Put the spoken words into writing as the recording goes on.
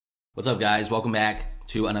What's up, guys? Welcome back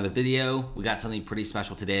to another video. We got something pretty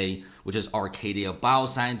special today, which is Arcadia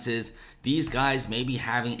Biosciences. These guys may be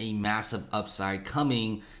having a massive upside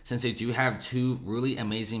coming since they do have two really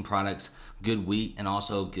amazing products, good wheat and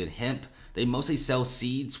also good hemp. They mostly sell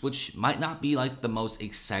seeds, which might not be like the most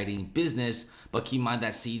exciting business, but keep in mind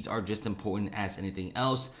that seeds are just important as anything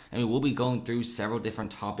else. And we will be going through several different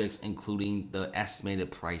topics, including the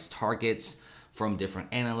estimated price targets from different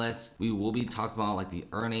analysts. We will be talking about like the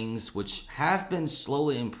earnings, which have been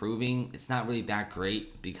slowly improving. It's not really that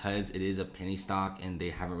great because it is a penny stock and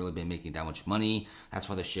they haven't really been making that much money. That's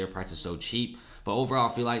why the share price is so cheap. But overall,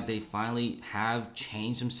 I feel like they finally have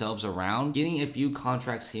changed themselves around, getting a few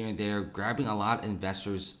contracts here and there, grabbing a lot of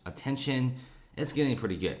investors' attention. It's getting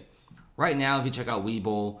pretty good. Right now, if you check out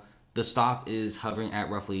Webull, the stock is hovering at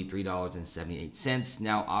roughly $3.78.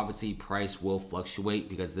 Now, obviously, price will fluctuate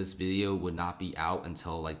because this video would not be out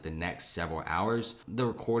until like the next several hours. The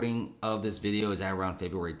recording of this video is at around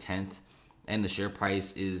February 10th, and the share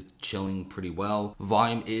price is chilling pretty well.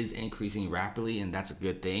 Volume is increasing rapidly, and that's a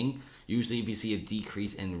good thing. Usually, if you see a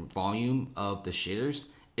decrease in volume of the shares,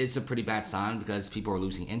 it's a pretty bad sign because people are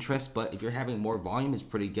losing interest. But if you're having more volume, it's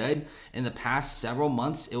pretty good. In the past several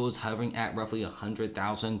months, it was hovering at roughly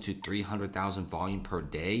 100,000 to 300,000 volume per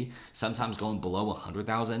day, sometimes going below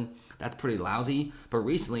 100,000. That's pretty lousy. But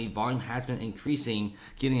recently, volume has been increasing,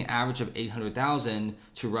 getting an average of 800,000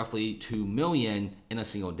 to roughly 2 million in a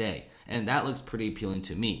single day. And that looks pretty appealing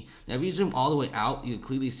to me. Now, if you zoom all the way out, you can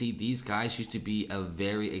clearly see these guys used to be a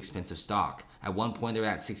very expensive stock. At one point, they were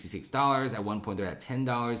at $66. At one point, they're at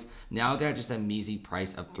 $10. Now they're at just a measly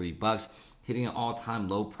price of $3, hitting an all-time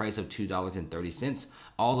low price of $2.30,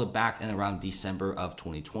 all the way back in around December of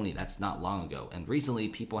 2020. That's not long ago. And recently,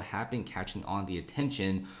 people have been catching on the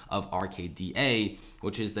attention of RKDA,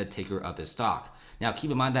 which is the ticker of the stock. Now,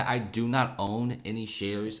 keep in mind that I do not own any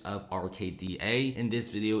shares of RKDA, and this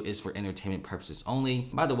video is for entertainment purposes only.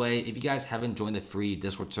 By the way, if you guys haven't joined the free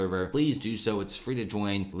Discord server, please do so. It's free to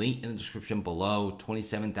join. Link in the description below.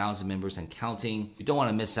 27,000 members and counting. You don't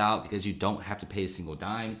want to miss out because you don't have to pay a single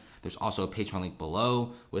dime. There's also a Patreon link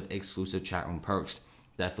below with exclusive chat room perks.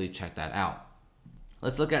 Definitely check that out.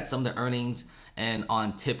 Let's look at some of the earnings and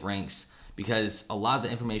on tip ranks, because a lot of the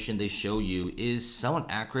information they show you is somewhat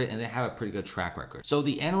accurate and they have a pretty good track record. So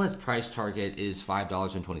the analyst price target is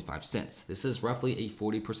 $5.25. This is roughly a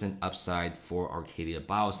 40% upside for Arcadia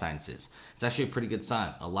Biosciences. It's actually a pretty good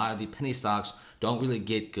sign. A lot of the penny stocks don't really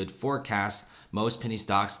get good forecasts. Most penny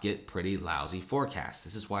stocks get pretty lousy forecasts.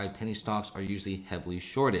 This is why penny stocks are usually heavily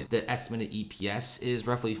shorted. The estimated EPS is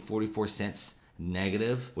roughly 44 cents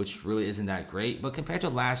negative, which really isn't that great, but compared to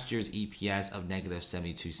last year's EPS of negative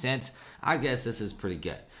 72 cents, I guess this is pretty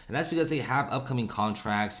good. And that's because they have upcoming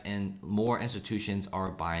contracts and more institutions are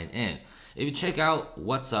buying in. If you check out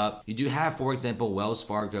what's up, you do have, for example, Wells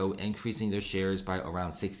Fargo increasing their shares by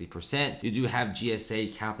around 60%. You do have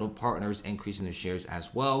GSA Capital Partners increasing their shares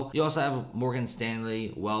as well. You also have Morgan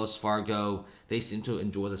Stanley, Wells Fargo. They seem to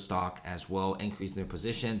enjoy the stock as well, increasing their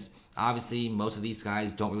positions. Obviously, most of these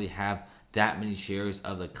guys don't really have that many shares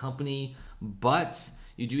of the company, but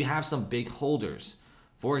you do have some big holders.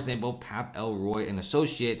 For example, Pap Elroy and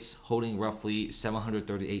Associates holding roughly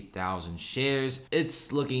 738,000 shares.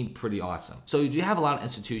 It's looking pretty awesome. So you do have a lot of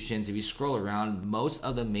institutions. If you scroll around, most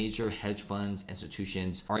of the major hedge funds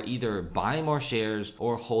institutions are either buying more shares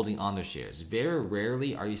or holding on their shares. Very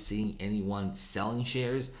rarely are you seeing anyone selling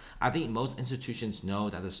shares. I think most institutions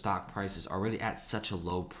know that the stock price is already at such a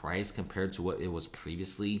low price compared to what it was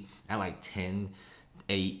previously at like $10,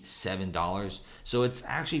 $8, $7. So it's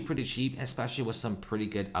actually pretty cheap, especially with some pretty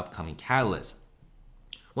good upcoming catalysts.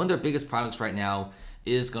 One of their biggest products right now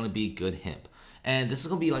is going to be good hemp. And this is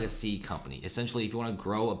going to be like a seed company. Essentially, if you want to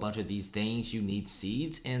grow a bunch of these things, you need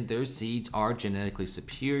seeds, and their seeds are genetically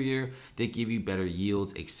superior. They give you better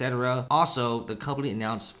yields, etc. Also, the company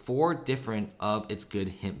announced 4 different of its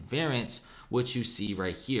good hemp variants, which you see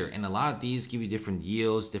right here. And a lot of these give you different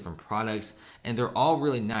yields, different products, and they're all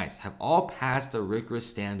really nice, have all passed the rigorous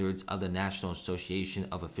standards of the National Association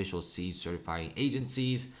of Official Seed Certifying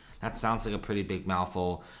Agencies. That sounds like a pretty big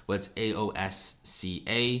mouthful, but it's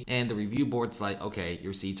AOSCA. And the review board's like, okay,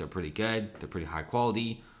 your seeds are pretty good. They're pretty high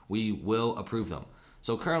quality. We will approve them.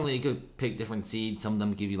 So currently you could pick different seeds. Some of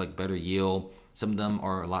them give you like better yield. Some of them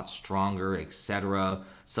are a lot stronger, etc.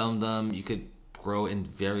 Some of them you could grow in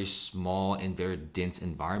very small and very dense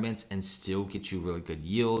environments and still get you really good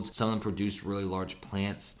yields. Some of them produce really large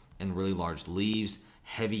plants and really large leaves,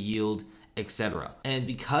 heavy yield, etc. And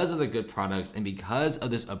because of the good products and because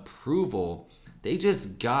of this approval, they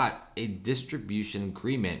just got a distribution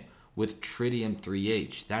agreement with Tritium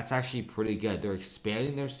 3H. That's actually pretty good. They're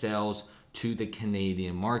expanding their sales to the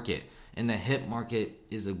Canadian market. And the hemp market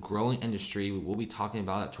is a growing industry. We'll be talking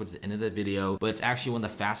about it towards the end of the video, but it's actually one of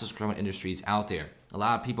the fastest growing industries out there. A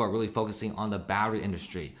lot of people are really focusing on the battery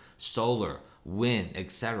industry, solar, wind,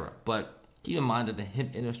 etc. But keep in mind that the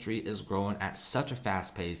hemp industry is growing at such a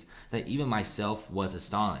fast pace that even myself was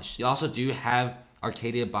astonished. You also do have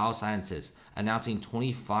Arcadia Biosciences announcing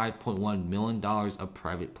 $25.1 million of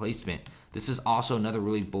private placement. This is also another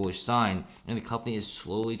really bullish sign, and the company is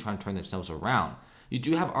slowly trying to turn themselves around. You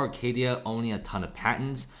do have Arcadia owning a ton of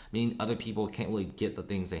patents, meaning other people can't really get the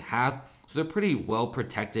things they have. So they're pretty well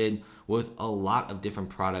protected with a lot of different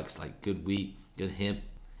products like good wheat, good hemp.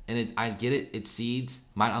 And I get it, its seeds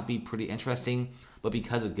might not be pretty interesting, but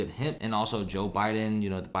because of good hemp and also Joe Biden,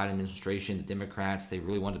 the Biden administration, the Democrats, they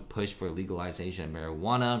really want to push for legalization of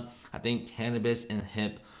marijuana. I think cannabis and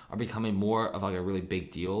hemp are becoming more of like a really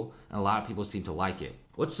big deal, and a lot of people seem to like it.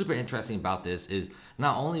 What's super interesting about this is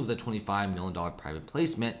not only with a $25 million private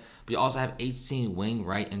placement, but you also have H.C.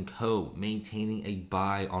 Wainwright & Co. maintaining a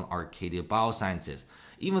buy on Arcadia Biosciences.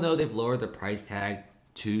 Even though they've lowered the price tag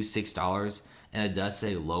to $6, and it does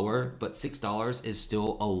say lower, but $6 is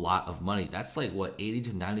still a lot of money. That's like what, 80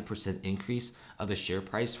 to 90% increase of the share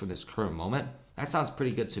price for this current moment. That sounds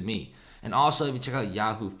pretty good to me. And also, if you check out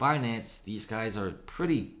Yahoo Finance, these guys are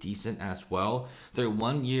pretty decent as well. Their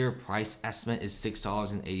 1 year price estimate is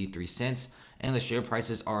 $6.83, and the share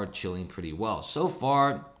prices are chilling pretty well. So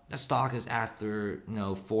far, the stock is after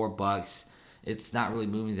 $4. It's not really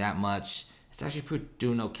moving that much. It's actually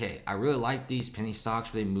doing okay. I really like these penny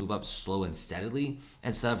stocks where they move up slow and steadily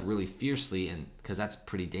instead of really fiercely, and because that's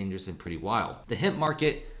pretty dangerous and pretty wild. The hemp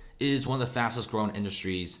market is one of the fastest growing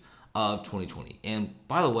industries of 2020. And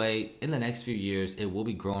by the way, in the next few years, it will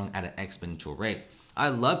be growing at an exponential rate. I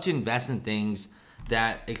love to invest in things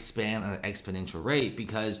that expand at an exponential rate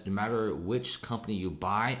because no matter which company you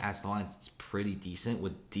buy, as long as it's pretty decent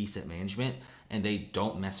with decent management and they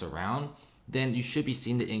don't mess around, then you should be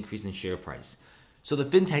seeing the increase in share price. So the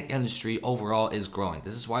fintech industry overall is growing.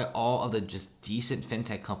 This is why all of the just decent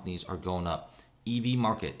fintech companies are going up. EV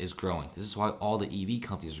market is growing. This is why all the EV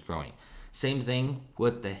companies are growing. Same thing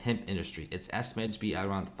with the hemp industry. It's estimated to be at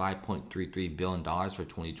around $5.33 billion for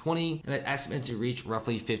 2020, and it's estimated to reach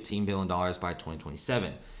roughly $15 billion by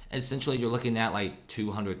 2027. Essentially, you're looking at like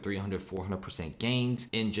 200, 300, 400% gains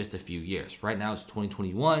in just a few years. Right now, it's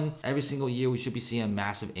 2021. Every single year, we should be seeing a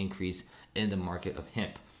massive increase in the market of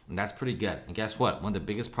hemp. And that's pretty good. And guess what? One of the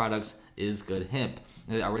biggest products is good hemp.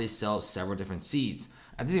 And they already sell several different seeds.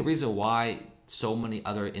 I think the reason why so many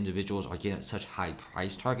other individuals are getting such high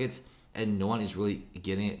price targets and no one is really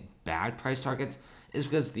getting bad price targets is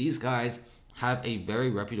because these guys have a very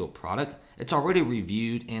reputable product. It's already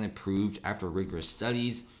reviewed and approved after rigorous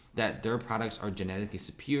studies that their products are genetically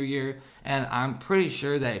superior. And I'm pretty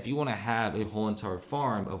sure that if you want to have a whole entire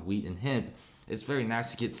farm of wheat and hemp, it's very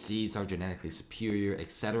nice to get seeds that are genetically superior,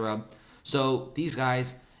 etc. So these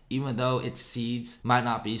guys, even though its seeds might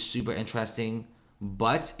not be super interesting,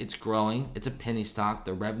 but it's growing, it's a penny stock,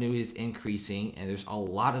 the revenue is increasing, and there's a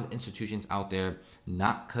lot of institutions out there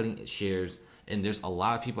not cutting its shares, and there's a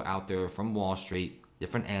lot of people out there from Wall Street,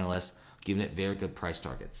 different analysts, giving it very good price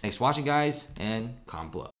targets. Thanks for watching, guys, and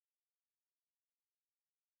comment below.